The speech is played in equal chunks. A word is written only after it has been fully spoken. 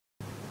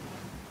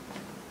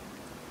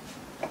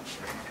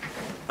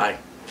Bye.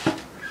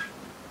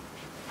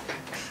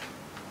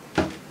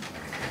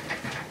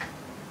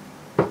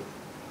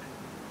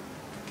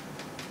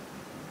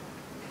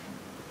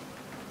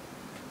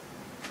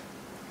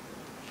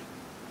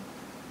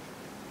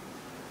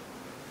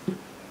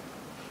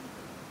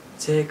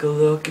 Take a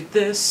look at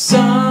this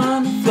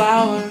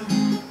sunflower,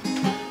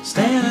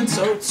 standing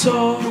so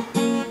tall.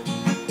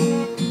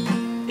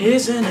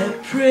 Isn't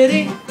it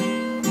pretty?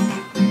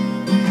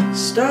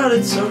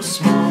 Started so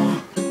small,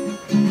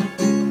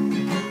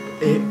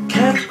 it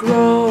kept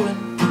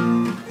growing,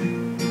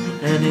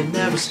 and it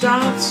never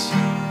stops.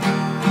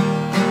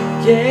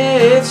 Yeah,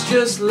 it's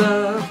just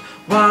love.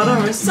 Water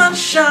and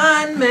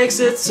sunshine makes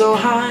it so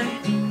high,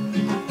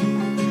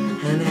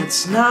 and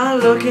it's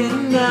not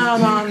looking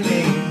down on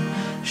me,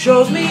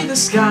 shows me the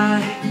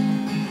sky.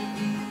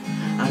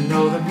 I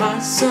know that my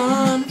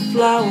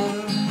sunflower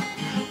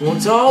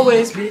won't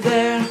always be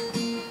there,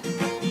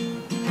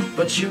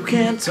 but you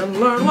can't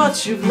unlearn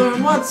what you've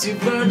learned. Once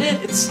you've learned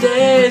it, it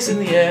stays in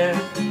the air.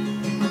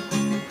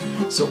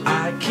 So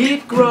I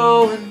keep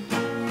growing,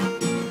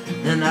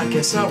 and I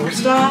guess I won't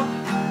stop.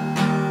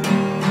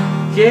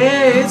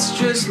 Yeah, it's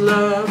just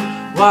love.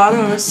 Water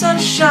and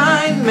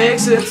sunshine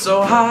makes it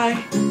so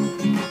high,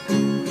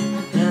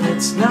 and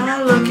it's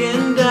not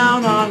looking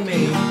down on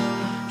me,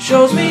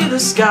 shows me the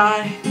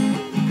sky.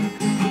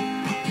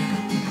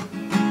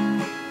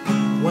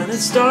 When it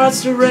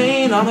starts to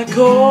rain on a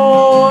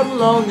cold,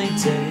 lonely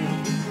day,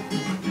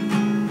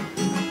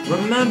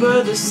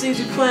 remember the seeds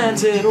you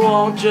planted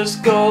won't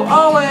just go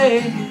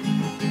away.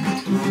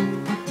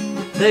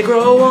 They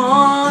grow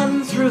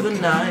on through the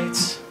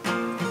night,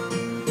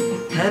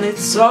 and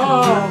it's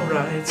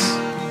alright.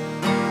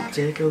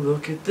 Take a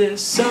look at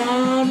this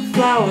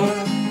sunflower,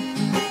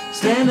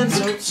 standing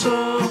so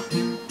tall.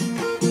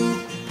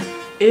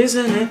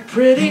 Isn't it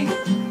pretty?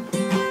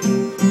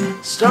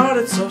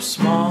 Started so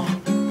small,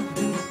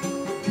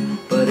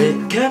 but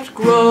it kept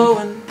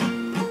growing,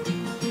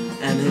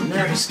 and it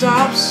never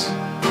stops.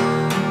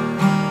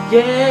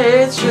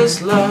 Yeah, it's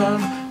just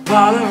love.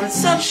 Water and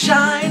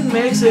sunshine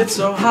makes it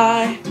so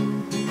high,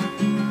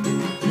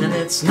 and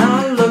it's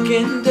not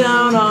looking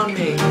down on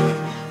me,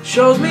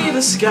 shows me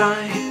the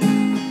sky.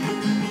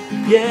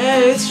 Yeah,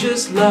 it's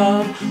just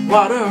love.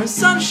 Water and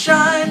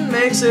sunshine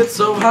makes it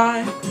so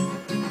high,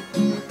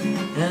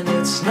 and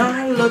it's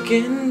not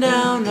looking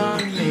down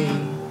on me,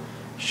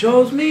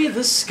 shows me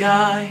the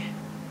sky.